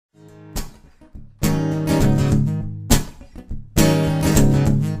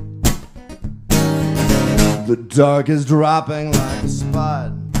The dark is dropping like a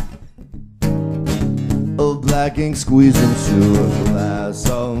spot of black ink squeezed into a glass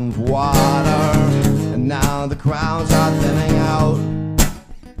of water. And now the crowds are thinning out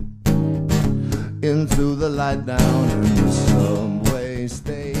into the light down in the subway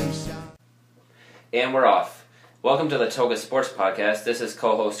station. And we're off. Welcome to the Toga Sports Podcast. This is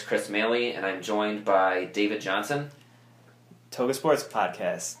co-host Chris Maley, and I'm joined by David Johnson. Toga Sports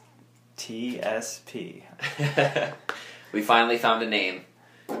Podcast, TSP. We finally found a name.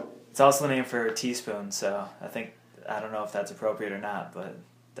 It's also the name for a teaspoon, so I don't know if that's appropriate or not, but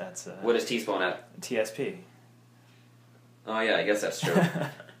that's... What is teaspoon at? TSP. Oh yeah, I guess that's true.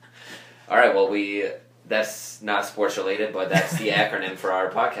 All right, well, that's not sports related, but that's the acronym for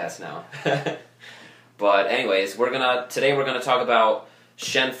our podcast now. But anyways, today we're gonna talk about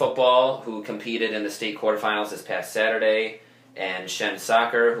Shen football, who competed in the state quarterfinals this past Saturday, and Shen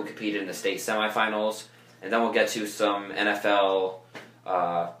soccer, who competed in the state semifinals, and then we'll get to some NFL,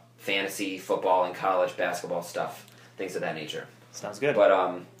 fantasy football, and college basketball stuff, things of that nature. Sounds good. But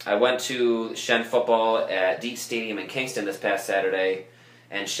I went to Shen football at Dietz Stadium in Kingston this past Saturday,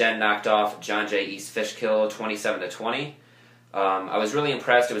 and Shen knocked off John Jay East Fishkill 27-20. I was really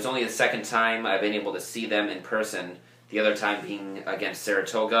impressed. It was only the second time I've been able to see them in person. The other time being against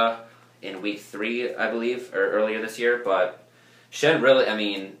Saratoga in week 3, I believe, or earlier this year. But Shen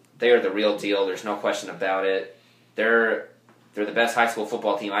really, they are the real deal. There's no question about it. They're the best high school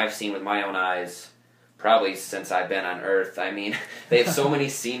football team I've seen with my own eyes, probably since I've been on Earth. They have so many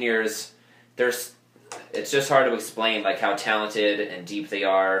seniors. It's just hard to explain how talented and deep they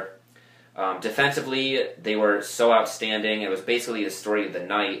are. Defensively, they were so outstanding. It was basically the story of the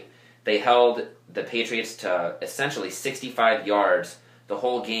night. They held the Patriots to essentially 65 yards the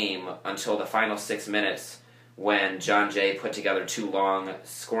whole game until the final 6 minutes when John Jay put together 2 long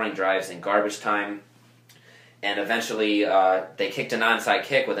scoring drives in garbage time. And eventually, they kicked an onside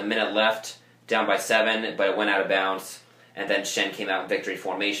kick with a minute left, down by 7, but it went out of bounds. And then Shen came out in victory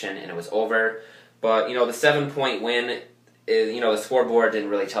formation, and it was over. But, the 7-point win, the scoreboard didn't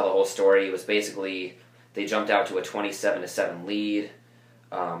really tell the whole story. It was basically they jumped out to a 27-7 lead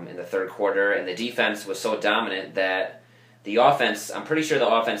in the third quarter, and the defense was so dominant that the offense, I'm pretty sure the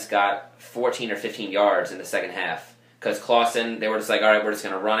offense got 14 or 15 yards in the second half. Because Clausen, they were just like, all right, we're just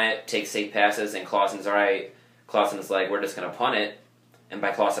going to run it, take safe passes, and Clausen's, all right. Clausen's like, we're just going to punt it. And by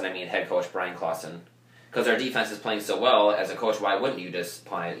Clausen, I mean head coach Brian Clausen. Because our defense is playing so well, as a coach, why wouldn't you just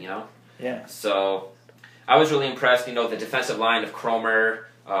punt it, Yeah. So I was really impressed. The defensive line of Cromer,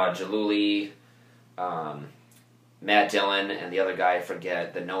 Jaluli, Matt Dillon, and the other guy, I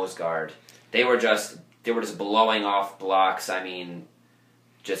forget, the nose guard. They were just blowing off blocks.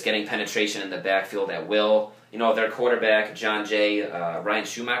 Just getting penetration in the backfield at will. Their quarterback, John Jay, Ryan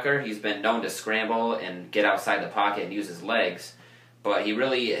Schumacher, he's been known to scramble and get outside the pocket and use his legs, but he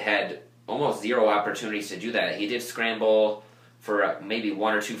really had almost zero opportunities to do that. He did scramble for maybe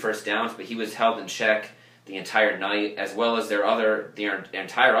 1 or 2 first downs, but he was held in check the entire night, as well as their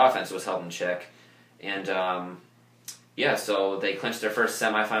entire offense was held in check. And so they clinched their first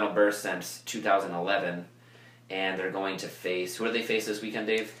semifinal berth since 2011, and they're going to face, who do they face this weekend,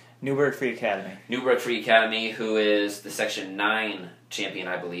 Dave? Newburgh Free Academy. Newburgh Free Academy, who is the Section 9 champion,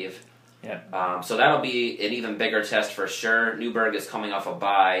 I believe. Yeah. So that'll be an even bigger test for sure. Newburgh is coming off a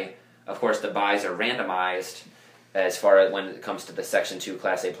bye. Of course, the byes are randomized as far as when it comes to the Section 2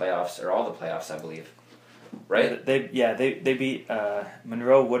 Class A playoffs, or all the playoffs, I believe. Right? They beat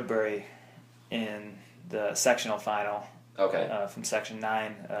Monroe Woodbury in the sectional final. Okay. From Section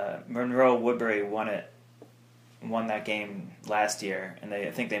 9. Monroe Woodbury won that game last year, and I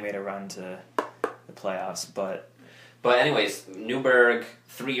think they made a run to the playoffs. But anyways, Newburgh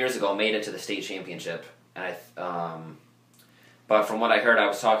 3 years ago made it to the state championship, and but from what I heard, I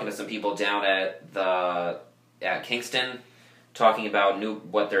was talking to some people down at Kingston, talking about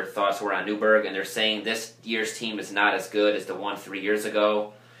what their thoughts were on Newburgh, and they're saying this year's team is not as good as the one 3 years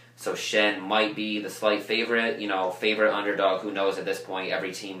ago. So Shen might be the slight favorite, favorite underdog. Who knows at this point?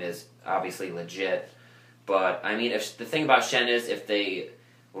 Every team is obviously legit. But, if the thing about Shen is if they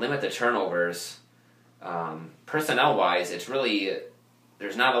limit the turnovers, personnel-wise, it's really,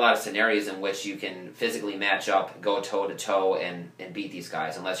 there's not a lot of scenarios in which you can physically match up, go toe-to-toe, and beat these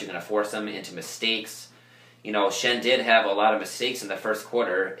guys, unless you're going to force them into mistakes. Shen did have a lot of mistakes in the first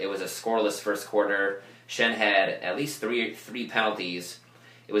quarter. It was a scoreless first quarter. Shen had at least three penalties.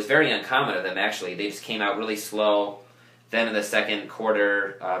 It was very uncommon of them, actually. They just came out really slow. Then in the second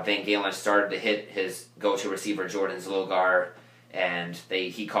quarter, Van Galen started to hit his go-to receiver, Jordan Zlugar, and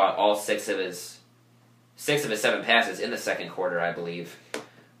he caught all 6 of his 7 passes in the second quarter, I believe.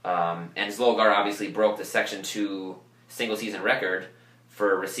 And Zlogar obviously broke the Section 2 single-season record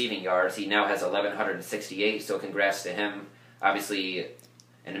for receiving yards. He now has 1,168, so congrats to him. Obviously,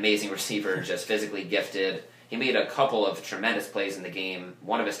 an amazing receiver, just physically gifted. He made a couple of tremendous plays in the game.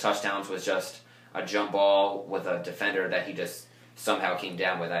 One of his touchdowns was just a jump ball with a defender that he just somehow came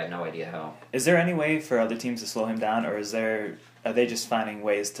down with. I have no idea how. Is there any way for other teams to slow him down, or are they just finding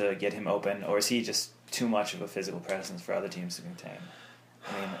ways to get him open, or is he just too much of a physical presence for other teams to contain?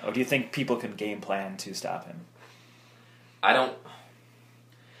 I mean, or do you think people can game plan to stop him? I don't.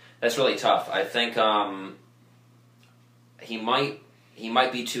 That's really tough. I think he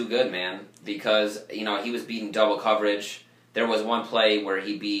might be too good, man, because he was beating double coverage. There was one play where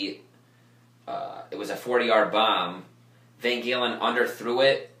he beat. It was a 40-yard bomb. Van Galen underthrew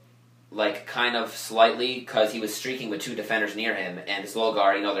it, like kind of slightly, because he was streaking with two defenders near him, and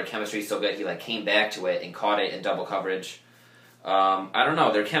Zlogar, their chemistry is so good, he came back to it and caught it in double coverage. I don't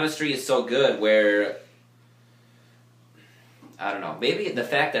know. Their chemistry is so good where, I don't know, maybe the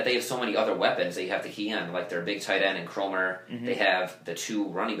fact that they have so many other weapons that you have to key in, like their big tight end and Cromer. Mm-hmm. They have the two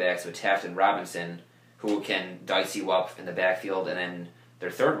running backs with Taft and Robinson who can dice you up in the backfield, and then their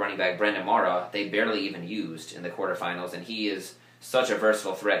third running back, Brendan Mara, they barely even used in the quarterfinals, and he is such a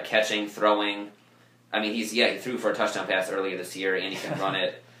versatile threat, catching, throwing. I mean, he threw for a touchdown pass earlier this year, and he can run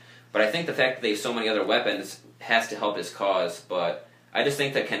it. But I think the fact that they have so many other weapons has to help his cause, but I just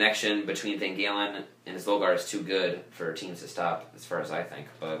think the connection between Van Galen and Zlogar is too good for teams to stop, as far as I think.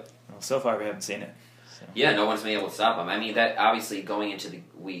 But so far we haven't seen it. So. Yeah, no one's been able to stop him. I mean, that obviously going into the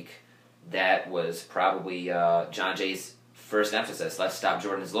week, that was probably John Jay's first emphasis. Let's stop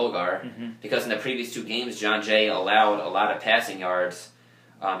Jordan Zlogar, because in the previous two games, John Jay allowed a lot of passing yards.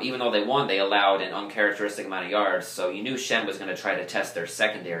 Even though they won, they allowed an uncharacteristic amount of yards. So you knew Shen was going to try to test their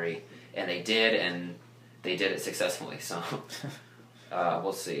secondary, and they did it successfully. So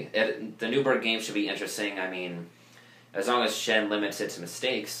we'll see. The Newburgh game should be interesting. I mean, as long as Shen limits it to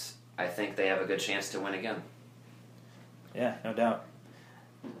mistakes, I think they have a good chance to win again. Yeah, no doubt.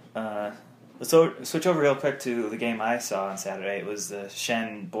 Let's switch over real quick to the game I saw on Saturday. It was the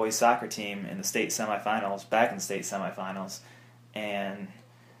Shen boys soccer team in the state semifinals, back in the state semifinals, and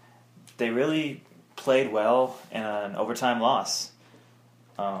they really played well in an overtime loss.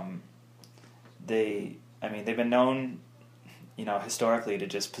 They've been known, historically to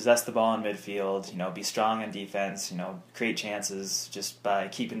just possess the ball in midfield, be strong in defense, create chances just by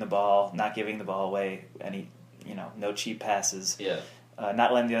keeping the ball, not giving the ball away, no cheap passes. Yeah.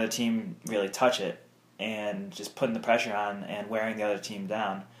 Not letting the other team really touch it, and just putting the pressure on and wearing the other team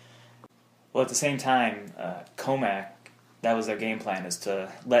down. Well, at the same time, Comac, that was their game plan, is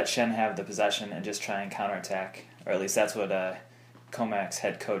to let Shen have the possession and just try and counterattack, or at least that's what Comac's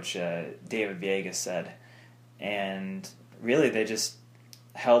head coach, David Villegas, said. And really, they just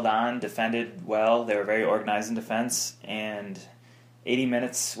held on, defended well. They were very organized in defense, and 80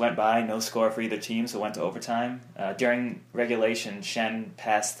 minutes went by, no score for either team, so it went to overtime. During regulation, Shen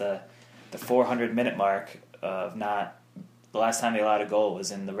passed the 400-minute mark of not... The last time they allowed a goal was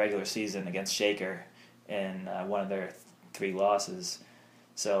in the regular season against Shaker in one of their 3 losses.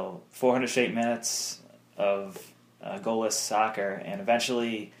 So 400 straight minutes of goalless soccer, and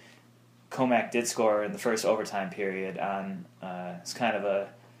eventually Comac did score in the first overtime period on it's kind of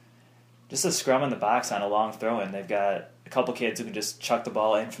just a scrum in the box on a long throw-in. They've got a couple kids who can just chuck the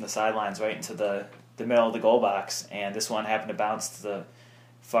ball in from the sidelines right into the middle of the goal box, and this one happened to bounce to the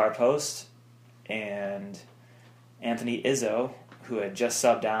far post, and Anthony Izzo, who had just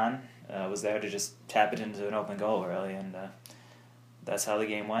subbed on, was there to just tap it into an open goal really, and that's how the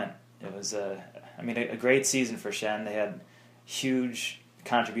game went. It was a great season for Shen. They had huge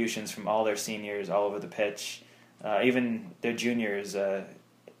contributions from all their seniors all over the pitch, even their juniors.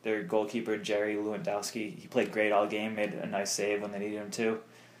 Their goalkeeper, Jerry Lewandowski, he played great all game, made a nice save when they needed him to.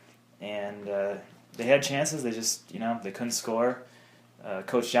 And they had chances, they just, they couldn't score.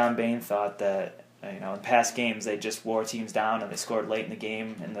 Coach John Bain thought that, in past games they just wore teams down and they scored late in the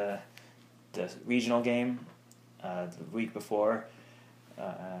game in the regional game the week before.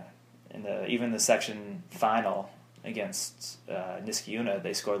 Even the section final against Niskayuna,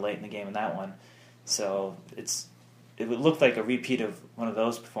 they scored late in the game in that one. So it looked like a repeat of one of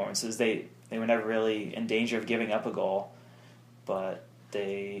those performances. They were never really in danger of giving up a goal, but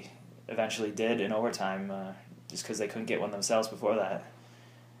they eventually did in overtime just because they couldn't get one themselves before that.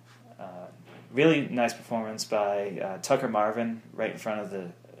 Really nice performance by Tucker Marvin right in front of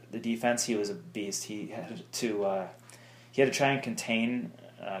the defense. He was a beast. He had to try and contain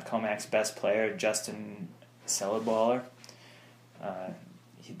Comac's best player, Justin Sellerballer.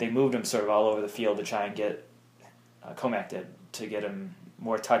 They moved him sort of all over the field to try and get Comac to get him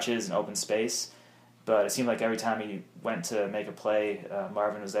more touches and open space. But it seemed like every time he went to make a play,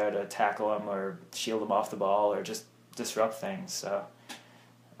 Marvin was there to tackle him or shield him off the ball or just disrupt things. So,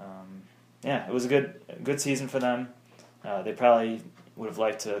 it was a good season for them. They probably would have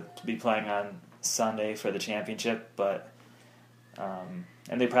liked to be playing on Sunday for the championship, but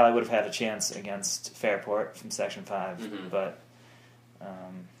and they probably would have had a chance against Fairport from Section 5. Mm-hmm. But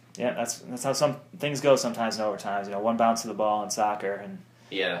that's how some things go sometimes in overtimes. One bounce of the ball in soccer, and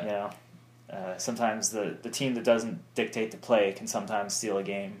sometimes the team that doesn't dictate the play can sometimes steal a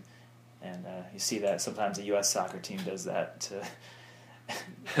game, and you see that sometimes a U.S. soccer team does that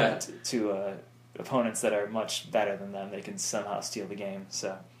to opponents that are much better than them. They can somehow steal the game.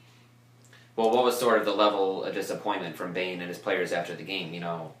 So, well, what was sort of the level of disappointment from Bain and his players after the game?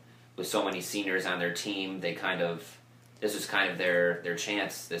 With so many seniors on their team, this was kind of their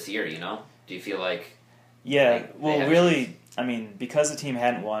chance this year. Do you feel like? Yeah. Really, because the team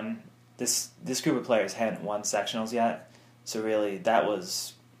hadn't won. This group of players hadn't won sectionals yet, so really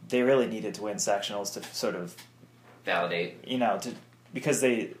they really needed to win sectionals to sort of validate. Because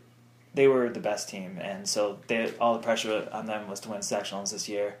they were the best team, and so all the pressure on them was to win sectionals this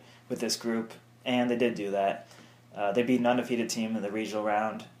year with this group, and they did do that. They beat an undefeated team in the regional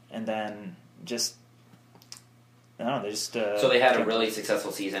round, and then so they had a really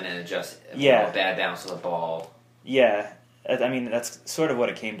successful season, and it just a bad bounce of the ball. Yeah. That's sort of what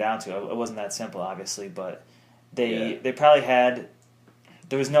it came down to. It wasn't that simple, obviously, but they probably had.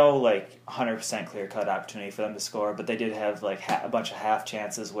 There was no 100% clear-cut opportunity for them to score, but they did have a bunch of half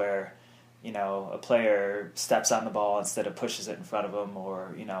chances where, a player steps on the ball instead of pushes it in front of them,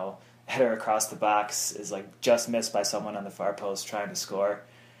 or header across the box is just missed by someone on the far post trying to score.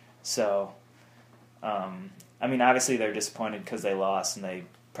 So, obviously they're disappointed because they lost, and they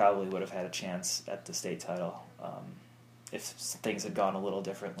probably would have had a chance at the state title. If things had gone a little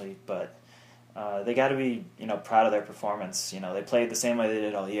differently, but they got to be, proud of their performance. They played the same way they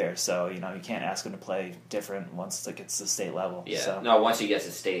did all year, so you can't ask them to play different once it gets to state level. Yeah. So. No, once you get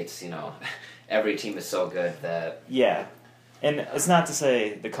to states, every team is so good that. Yeah, and it's not to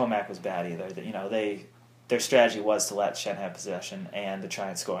say the Comac was bad either. Their strategy was to let Shen have possession and to try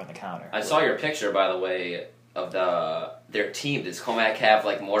and score on the counter. I saw your picture, by the way, of their team. Does Comac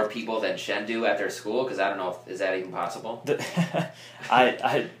have more people than Shen do at their school? Because I don't know is that even possible.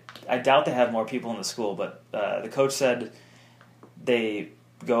 I doubt they have more people in the school, but the coach said they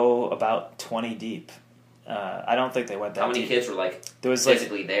go about 20 deep. I don't think they went that deep. How many kids were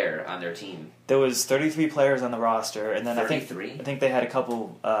physically there on their team? There was 33 players on the roster, and then 33? I think they had a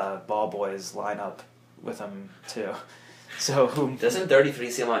couple ball boys line up with them too. So doesn't 33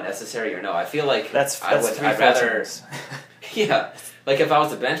 seem unnecessary or no? I feel like I'd rather. Yeah, if I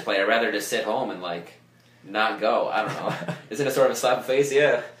was a bench player, I'd rather just sit home and not go. I don't know. Isn't it sort of a slap in the face?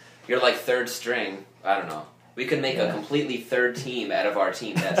 Yeah, you're third string. I don't know. We could make a completely third team out of our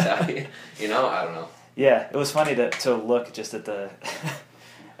team. That's how I don't know. Yeah, it was funny to look just at the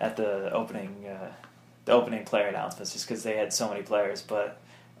opening player announcements just because they had so many players, but.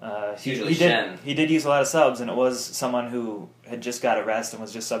 He did use a lot of subs, and it was someone who had just got a rest and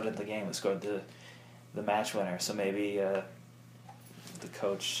was just subbed into the game who scored the match winner. So maybe the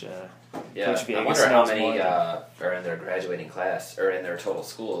coach. Coach I wonder how many are in their graduating class or in their total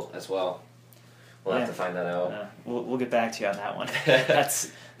school as well. We'll have to find that out. We'll get back to you on that one. That's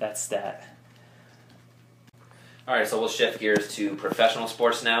stat. All right, so we'll shift gears to professional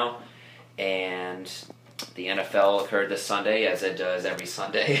sports now, and. The NFL occurred this Sunday, as it does every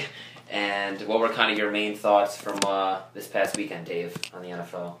Sunday. And what were kind of your main thoughts from this past weekend, Dave, on the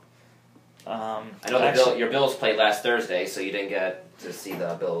NFL? I know your Bills played last Thursday, so you didn't get to see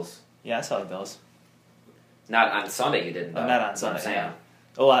the Bills. Yeah, I saw the Bills. Not on Sunday, you didn't. Not on Sunday. Yeah.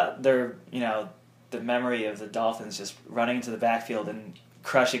 Well, the memory of the Dolphins just running into the backfield and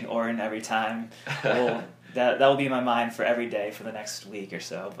crushing Oregon every time. That will be in my mind for every day for the next week or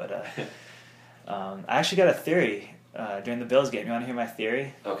so. But. I actually got a theory during the Bills game. You want to hear my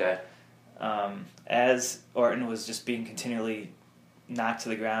theory? Okay. As Orton was just being continually knocked to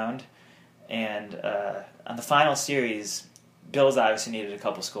the ground, and on the final series, Bills obviously needed a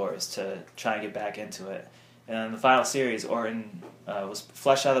couple scores to try and get back into it. And in the final series, Orton was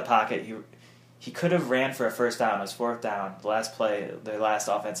flushed out of the pocket. He could have ran for a first down. It was fourth down. The last play, the last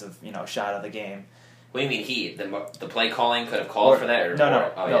offensive shot of the game. What do you mean he? The play calling could have called for that?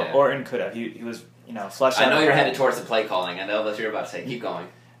 No, Orton could have. He was, flushed out. I know you're headed towards the play calling. I know that's what you're about to say. Keep going.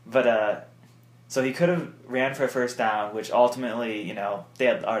 But, so he could have ran for a first down, which ultimately, they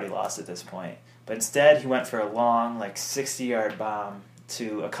had already lost at this point. But instead, he went for a long, 60-yard bomb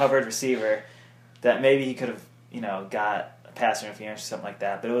to a covered receiver that maybe he could have, got pass interference or something like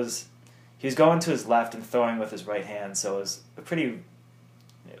that. But he was going to his left and throwing with his right hand, so it was a pretty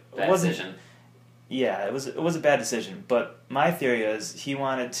bad decision. Yeah, it was a bad decision. But my theory is he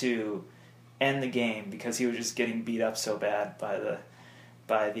wanted to end the game because he was just getting beat up so bad by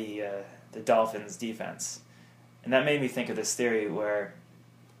the Dolphins defense. And that made me think of this theory where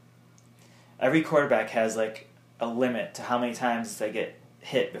every quarterback has like a limit to how many times they get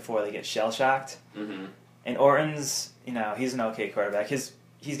hit before they get shell-shocked. Mm-hmm. And Orton's, he's an okay quarterback. He's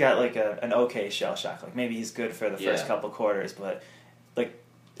got like an okay shell-shock. Like maybe he's good for the first couple quarters, but like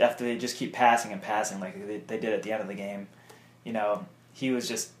after they just keep passing and passing like they did at the end of the game, he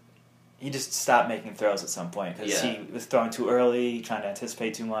just stopped making throws at some point because he was throwing too early, trying to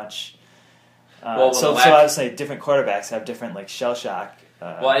anticipate too much. So I would say different quarterbacks have different like shell shock.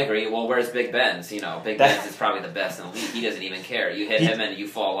 Well, I agree. Well, where's Big Ben's? Big Ben's is probably the best in the league. He doesn't even care. You hit him and you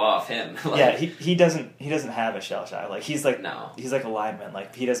fall off him. He doesn't have a shell shock. Like he's like a lineman.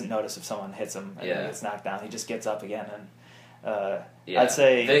 Like he doesn't notice if someone hits him and he gets knocked down. He just gets up again and. I'd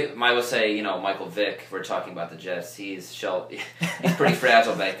say I would say Michael Vick. We're talking about the Jets. He's pretty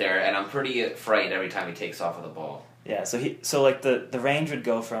fragile back there, and I'm pretty frightened every time he takes off of the ball. Yeah, so like the range would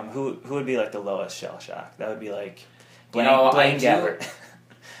go from who would be like the lowest shell shock? That would be like Blaine Gabbert.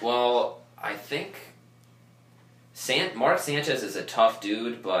 Well, I think Mark Sanchez is a tough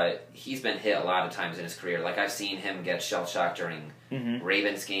dude, but he's been hit a lot of times in his career. Like I've seen him get shell shocked during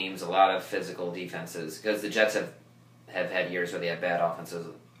Ravens games, a lot of physical defenses because the Jets have had years where they have bad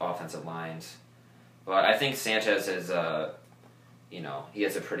offensive lines. But I think Sanchez is he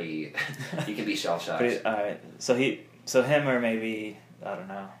has a pretty he can be shell shocked. All right, so him or maybe I don't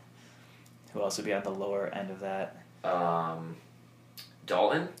know who else would be on the lower end of that.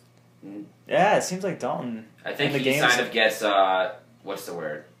 Dalton. Yeah, it seems like Dalton. I think he kind of gets what's the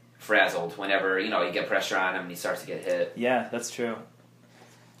word? Frazzled whenever you get pressure on him and he starts to get hit. Yeah, that's true.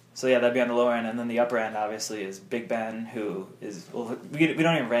 So yeah, that'd be on the lower end, and then the upper end obviously is Big Ben, who is we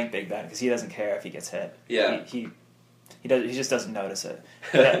don't even rank Big Ben because he doesn't care if he gets hit. Yeah, he just doesn't notice it.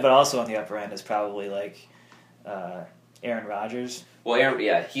 But also on the upper end is probably like Aaron Rodgers.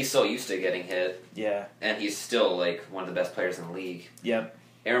 Well, he's so used to getting hit. Yeah, and he's still like one of the best players in the league. Yep.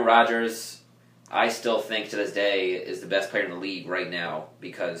 Aaron Rodgers, I still think to this day is the best player in the league right now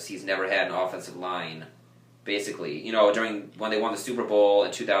because he's never had an offensive line. Basically, during when they won the Super Bowl in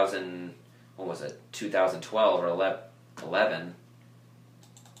 2012 or 11.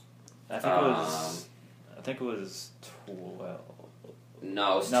 I think it was 12.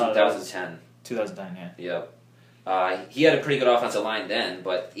 No, it was 2010. 2010, yeah. Yep. He had a pretty good offensive line then,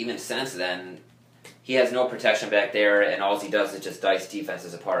 but even since then, he has no protection back there, and all he does is just dice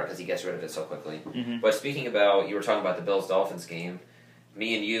defenses apart because he gets rid of it so quickly. Mm-hmm. But speaking about, you were talking about the Bills-Dolphins game.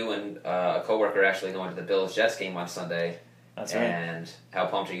 Me and you and a coworker are actually going to the Bills-Jets game on Sunday. That's right. And how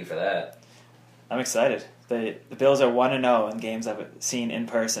pumped are you for that? I'm excited. The Bills are 1-0 in games I've seen in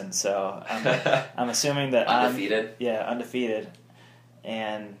person, so I'm assuming that undefeated. Undefeated.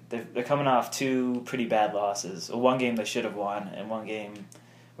 And they're coming off two pretty bad losses. One game they should have won, and one game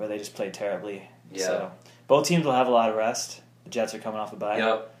where they just played terribly. Yeah. So both teams will have a lot of rest. The Jets are coming off a bye.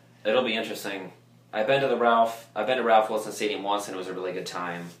 Yep. It'll be interesting. I've been to Ralph Wilson Stadium once, and it was a really good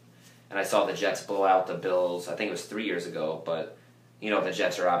time. And I saw the Jets blow out the Bills. I think it was 3 years ago, but the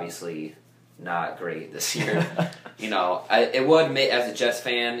Jets are obviously not great this year. It would make, as a Jets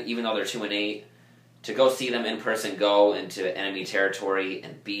fan, even though they're 2-8, to go see them in person, go into enemy territory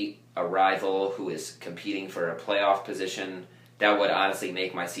and beat a rival who is competing for a playoff position. That would honestly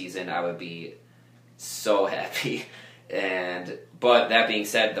make my season. I would be so happy. But that being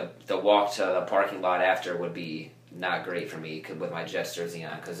said, the walk to the parking lot after would be not great for me with my Jets jersey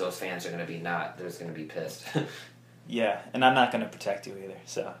on because those fans are going to be pissed. Yeah, and I'm not going to protect you either.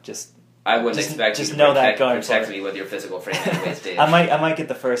 So I wouldn't expect you to protect me with your physical frame anyways, Dave. I might get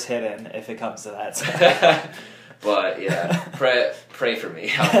the first hit in if it comes to that. So. But yeah, pray for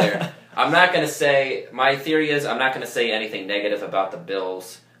me out there. My theory is I'm not going to say anything negative about the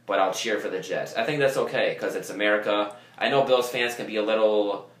Bills, but I'll cheer for the Jets. I think that's okay because it's America. I know Bills fans can be a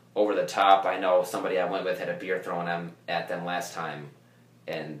little over the top. I know somebody I went with had a beer thrown at them last time,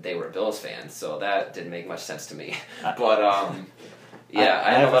 and they were Bills fans, so that didn't make much sense to me. But I'm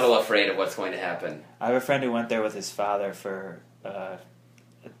a little afraid of what's going to happen. I have a friend who went there with his father for a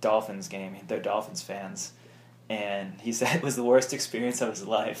Dolphins game. They're Dolphins fans. And he said it was the worst experience of his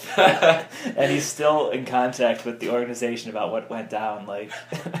life. And he's still in contact with the organization about what went down,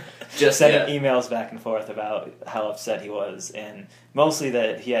 just sending emails back and forth about how upset he was. And mostly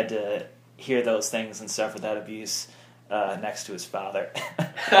that he had to hear those things and suffer that abuse next to his father.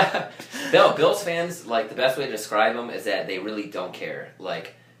 Bills fans, like, the best way to describe them is that they really don't care.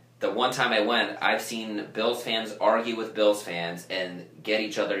 Like, the one time I went, I've seen Bills fans argue with Bills fans and get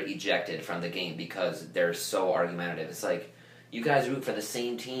each other ejected from the game because they're so argumentative. It's like, you guys root for the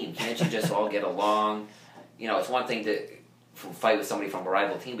same team. Can't you just all get along? You know, it's one thing to fight with somebody from a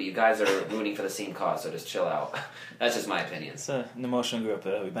rival team, but you guys are rooting for the same cause, so just chill out. That's just my opinion. It's an emotional group.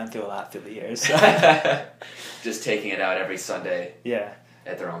 We've been through a lot through the years. So. Just taking it out every Sunday. Yeah.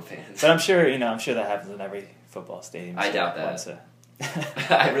 At their own fans. But I'm sure that happens in every football stadium. I doubt that.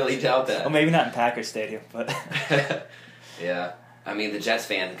 I really doubt that. Well, maybe not in Packers Stadium, but... Yeah. I mean, the Jets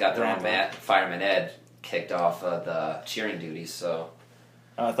fans got their own Fireman Ed kicked off of the cheering duties, so...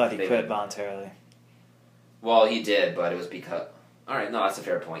 Oh, I thought he quit voluntarily. Well, he did, but it was because... Alright, no, that's a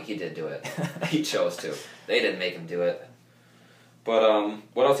fair point. He did do it. He chose to. They didn't make him do it. But,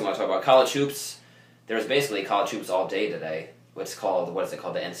 what else do you want to talk about? College hoops. There was basically college hoops all day today. What is it called?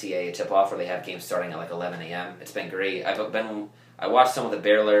 The NCAA tip-off, where they have games starting at like 11 a.m. It's been great. I watched some of the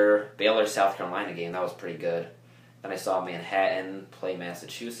Baylor South Carolina game. That was pretty good. Then I saw Manhattan play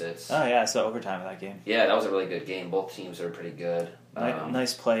Massachusetts. Oh yeah, I saw overtime of that game. Yeah, that was a really good game. Both teams were pretty good.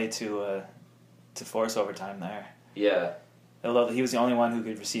 Nice play to force overtime there. Yeah. Although he was the only one who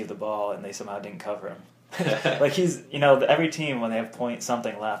could receive the ball, and they somehow didn't cover him. Like every team, when they have point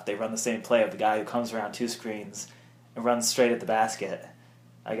something left, they run the same play of the guy who comes around two screens and runs straight at the basket.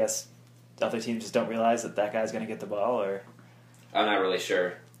 I guess other teams just don't realize that guy's going to get the ball, or... I'm not really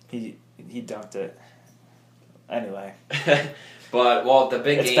sure. He dunked it. Anyway. But, well, the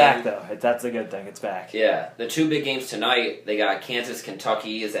big game... It's back, though. That's a good thing. It's back. Yeah. The two big games tonight, they got Kansas,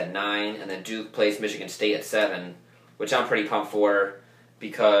 Kentucky is at 9, and then Duke plays Michigan State at 7, which I'm pretty pumped for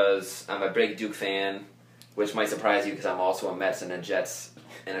because I'm a big Duke fan, which might surprise you because I'm also a Mets and a Jets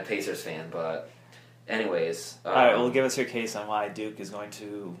and a Pacers fan, but... Anyways. All right, well, give us your case on why Duke is going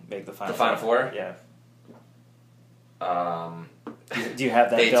to make the Final Four. The Final Four? Yeah. Do you have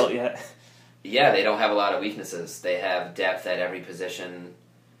that built yet? Yeah, they don't have a lot of weaknesses. They have depth at every position.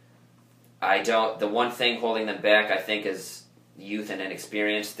 The one thing holding them back, I think, is youth and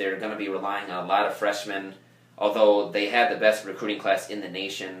inexperience. They're going to be relying on a lot of freshmen, although they have the best recruiting class in the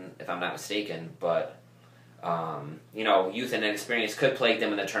nation, if I'm not mistaken, but... youth and inexperience could plague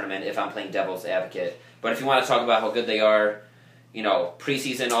them in the tournament if I'm playing devil's advocate. But if you want to talk about how good they are,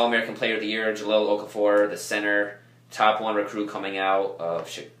 preseason All-American Player of the Year, Jahlil Okafor, the center, top 1 recruit coming out of,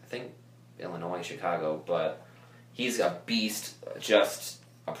 I think, Illinois, Chicago, but he's a beast, just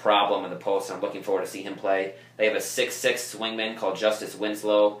a problem in the post, and I'm looking forward to see him play. They have a 6'6" swingman called Justice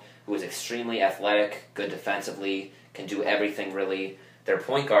Winslow, who is extremely athletic, good defensively, can do everything really. Their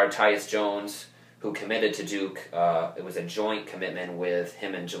point guard, Tyus Jones, who committed to Duke. It was a joint commitment with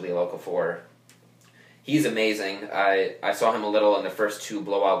him and Jahlil Okafor. He's amazing. I saw him a little in the first 2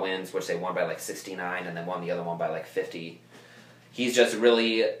 blowout wins, which they won by like 69 and then won the other one by like 50. He's just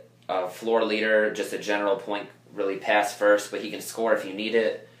really a floor leader, just a general point, really pass first, but he can score if you need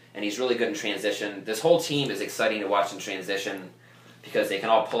it, and he's really good in transition. This whole team is exciting to watch in transition because they can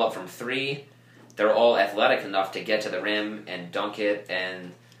all pull up from 3. They're all athletic enough to get to the rim and dunk it,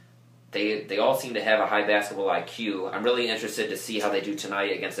 and They all seem to have a high basketball IQ. I'm really interested to see how they do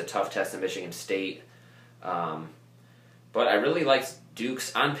tonight against a tough test in Michigan State. But I really like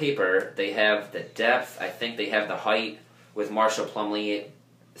Duke's. On paper, they have the depth. I think they have the height with Marshall Plumlee,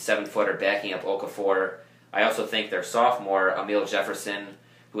 7-footer, backing up Okafor. I also think their sophomore, Emil Jefferson,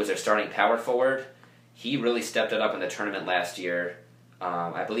 who is their starting power forward, he really stepped it up in the tournament last year.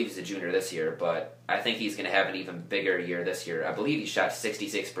 I believe he's a junior this year, but I think he's going to have an even bigger year this year. I believe he shot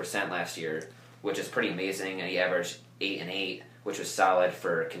 66% last year, which is pretty amazing, and he averaged 8 and 8, which was solid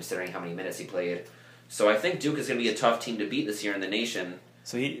for considering how many minutes he played. So I think Duke is going to be a tough team to beat this year in the nation.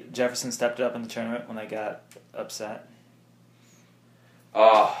 So Jefferson stepped up in the tournament when they got upset?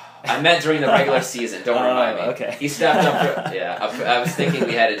 Oh, I meant during the regular season. Don't remind me. Okay. He stepped up. I was thinking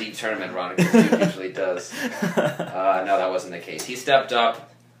we had a deep tournament run, because Duke usually does. No, that wasn't the case. He stepped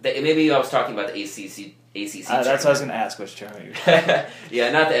up. Maybe I was talking about the ACC tournament. That's what I was going to ask, which tournament.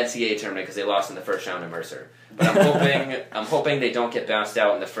 Yeah, not the NCAA tournament because they lost in the first round to Mercer. But I'm hoping they don't get bounced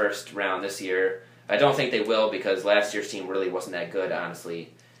out in the first round this year. I don't think they will because last year's team really wasn't that good,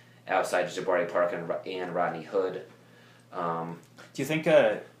 honestly, outside of Jabari Parker and Rodney Hood. Do you think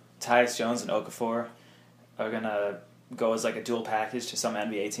Tyus Jones and Okafor are going to go as like a dual package to some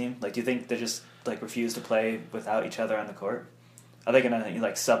NBA team? Like, do you think they just like refuse to play without each other on the court? Are they going to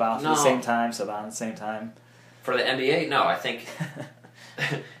like sub off at the same time, sub on at the same time? For the NBA, no. I think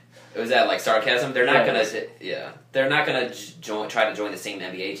was that like sarcasm? They're not going to. Yeah, they're not going to try to join the same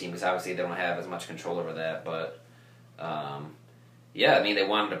NBA team because obviously they don't have as much control over that. But Yeah, I mean, they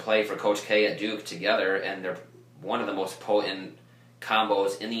wanted to play for Coach K at Duke together, and they're one of the most potent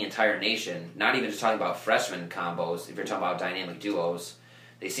combos in the entire nation. Not even just talking about freshman combos, if you're talking about dynamic duos.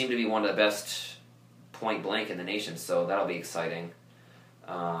 They seem to be one of the best point blank in the nation, so that'll be exciting.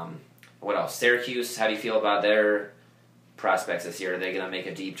 What else? Syracuse, how do you feel about their prospects this year? Are they going to make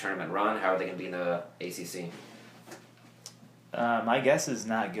a deep tournament run? How are they going to be in the ACC? My guess is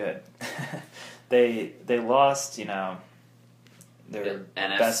not good. They lost, their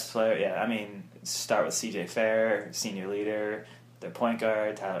best player. Yeah, I mean, start with C.J. Fair, senior leader, their point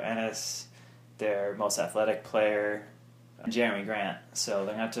guard, Tyler Ennis, their most athletic player, Jeremy Grant. So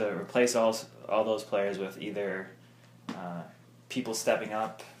they're going to have to replace all those players with either people stepping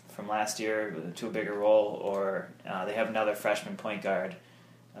up from last year to a bigger role, or they have another freshman point guard.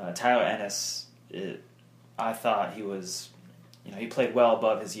 Tyler Ennis, I thought he was, he played well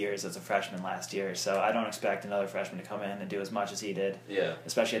above his years as a freshman last year, so I don't expect another freshman to come in and do as much as he did,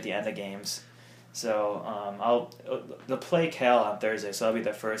 especially at the end of games. So they'll play Cal on Thursday, so that'll be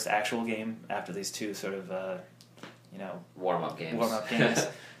their first actual game after these two sort of, warm-up games.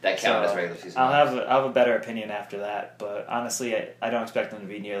 That count as regular season. I'll have a better opinion after that, but honestly, I don't expect them to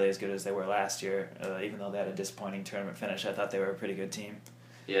be nearly as good as they were last year. Even though they had a disappointing tournament finish, I thought they were a pretty good team.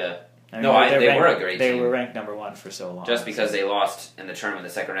 Yeah. I mean, they were a great team. They were ranked number 1 for so long. Just because they lost in the tournament in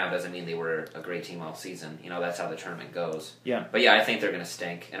the second round doesn't mean they were a great team all season. That's how the tournament goes. Yeah. But yeah, I think they're going to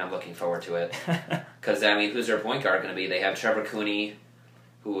stink, and I'm looking forward to it. Because, who's their point guard going to be? They have Trevor Cooney,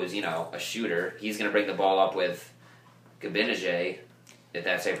 who is, a shooter. He's going to bring the ball up with Gabinajay, if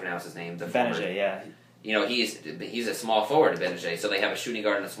that's how you pronounce his name. Gabinajay, yeah. He's a small forward, Gabinajay, so they have a shooting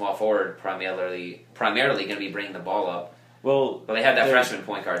guard and a small forward primarily going to be bringing the ball up. Well, but they have that freshman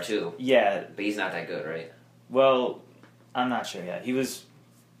point guard too. Yeah, but he's not that good, right? Well, I'm not sure yet.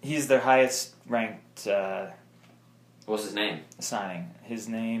 He's their highest ranked. What's his name? Signing. His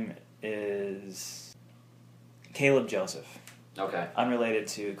name is Caleb Joseph. Okay. Unrelated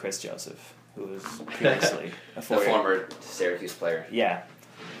to Chris Joseph, who was previously the former Syracuse player. Yeah.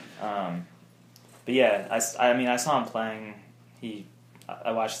 But yeah, I saw him playing.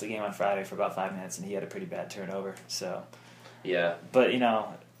 I watched the game on Friday for about 5 minutes, and he had a pretty bad turnover. So. Yeah. But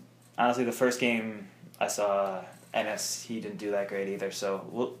honestly, the first game I saw Ennis, he didn't do that great either.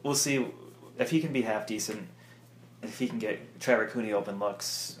 So we'll see if he can be half decent. If he can get Trevor Cooney open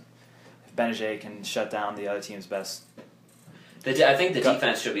looks, if Benajay can shut down the other team's best. I think the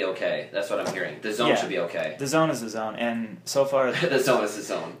defense should be okay. That's what I'm hearing. The zone should be okay. The zone is the zone, and so far the zone is the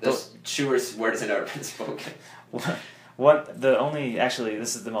zone. Those truest words have never been spoken.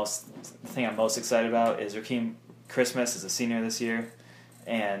 This is the thing I'm most excited about is Rakeem Christmas is a senior this year,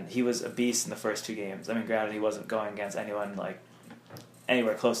 and he was a beast in the first 2 games. I mean, granted, he wasn't going against anyone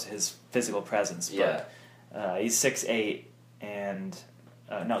anywhere close to his physical presence. But, he's 6'8", and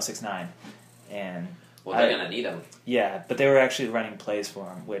 6'9", and they're gonna need him. Yeah, but they were actually running plays for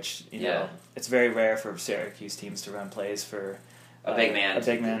him, which it's very rare for Syracuse teams to run plays for a big man. A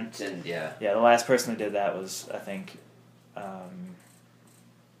big man. Yeah. Yeah, the last person who did that was I think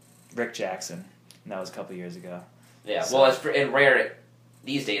Rick Jackson, and that was a couple years ago. Yeah, so. Well, it's rare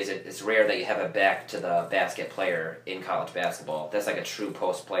these days. It's rare that you have a back to the basket player in college basketball. That's like a true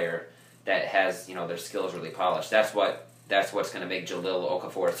post player that has their skills really polished. That's what's going to make Jahlil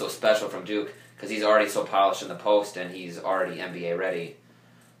Okafor so special from Duke, because he's already so polished in the post and he's already NBA ready.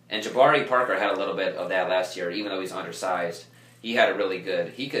 And Jabari Parker had a little bit of that last year, even though he's undersized. He had a really good.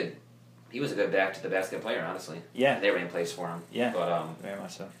 He was a good back to the basket player, honestly. Yeah, they ran plays for him. Yeah, but very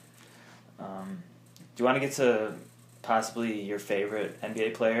much so. Do you want to get to possibly your favorite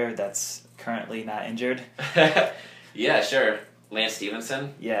NBA player that's currently not injured? Yeah, sure. Lance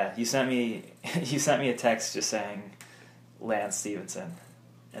Stephenson. Yeah, you sent me a text just saying Lance Stephenson,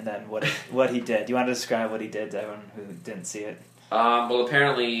 and then what he did. Do you want to describe what he did to everyone who didn't see it? Well,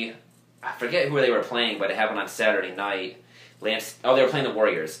 apparently, I forget who they were playing, but it happened on Saturday night. They were playing the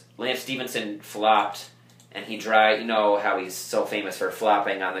Warriors. Lance Stephenson flopped, and he tried. You know how he's so famous for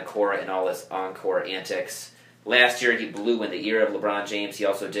flopping on the court and all his on-court antics. Last year, he blew in the ear of LeBron James. He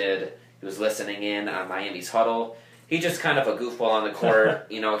was listening in on Miami's huddle. He's just kind of a goofball on the court.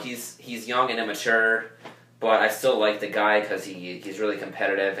 He's young and immature, but I still like the guy because he's really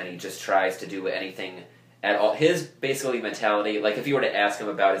competitive and he just tries to do anything at all. His basically mentality, like if you were to ask him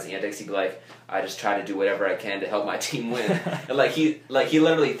about his antics, he'd be like, "I just try to do whatever I can to help my team win." And he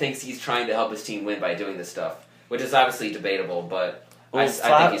literally thinks he's trying to help his team win by doing this stuff, which is obviously debatable. But Well, I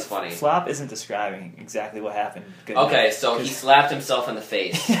think he's funny. Flop isn't describing exactly what happened. Good Okay, enough, so he slapped himself in the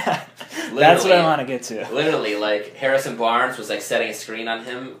face. Yeah, that's what I want to get to. Literally, like, Harrison Barnes was, like, setting a screen on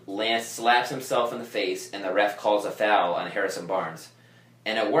him. Lance slaps himself in the face, and the ref calls a foul on Harrison Barnes.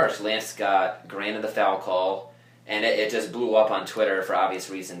 And it worked. Lance got granted the foul call, and it just blew up on Twitter for obvious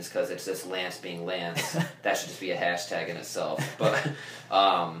reasons, because it's just Lance being Lance. That should just be a hashtag in itself. But,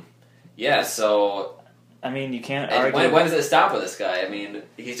 yeah, so... I mean, you can't argue... When does it stop with this guy? I mean,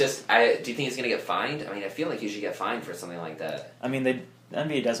 he's just... do you think he's going to get fined? I mean, I feel like he should get fined for something like that. I mean, the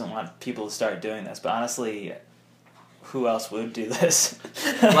NBA doesn't want people to start doing this, but honestly, who else would do this?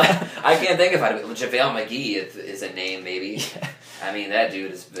 Like, I can't think of it. JaVale McGee is a name, maybe. Yeah. I mean, that dude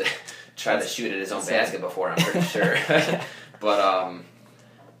has tried to shoot at his own basket before, I'm pretty sure. But,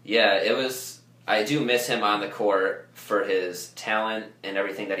 yeah, it was... I do miss him on the court for his talent and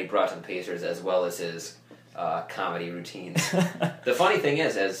everything that he brought to the Pacers, as well as his... comedy routines. The funny thing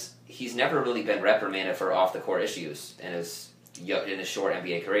is he's never really been reprimanded for off the court issues in his short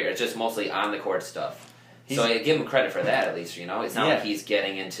NBA career. It's just mostly on the court stuff. So I give him credit for that, at least. It's not like he's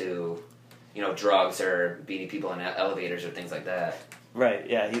getting into drugs or beating people in elevators or things like that. Right.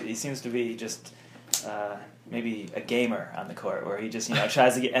 Yeah. He seems to be just maybe a gamer on the court, where he just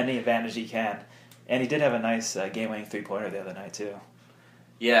tries to get any advantage he can. And he did have a nice game-winning 3-pointer the other night too.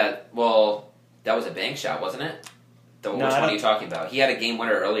 Yeah. Well. That was a bank shot, wasn't it? Which one are you talking about? He had a game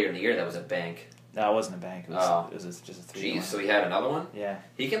winner earlier in the year that was a bank. No, it wasn't a bank. It was just a 3. Jeez, so he had another one? Yeah.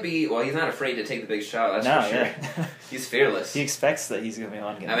 He can be... Well, he's not afraid to take the big shot, that's for sure. Yeah. He's fearless. He expects that he's going to be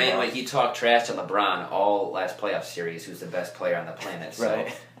on. I mean, he talked trash to LeBron all last playoff series, who's the best player on the planet. So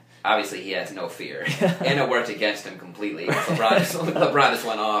right. Obviously, he has no fear. And it worked against him completely. LeBron just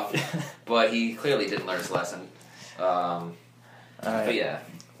went off. But he clearly didn't learn his lesson. All right. But yeah.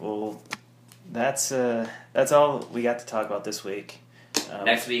 Well... That's all we got to talk about this week.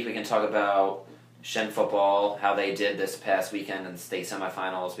 Next week we can talk about Shen football, how they did this past weekend in the state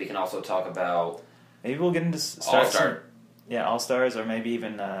semifinals. We can also talk about maybe we'll get into All-Star. All-Stars, or maybe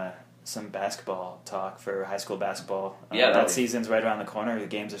even some basketball talk for high school basketball. That season's right around the corner. The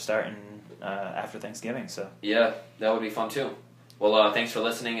games are starting after Thanksgiving. So yeah, that would be fun too. Well, thanks for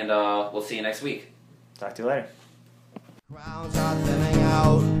listening, and we'll see you next week. Talk to you later. Crowds are thinning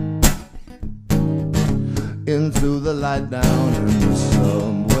out into the light down in the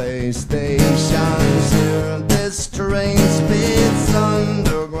subway stations. Here this train speeds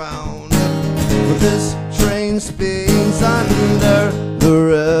underground, but this train speeds under the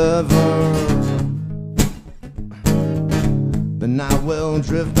river. Then I will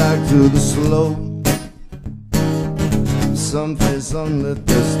drift back to the slope, someplace unlit,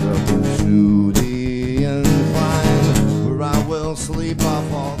 distant to the incline, where I will sleep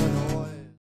off all the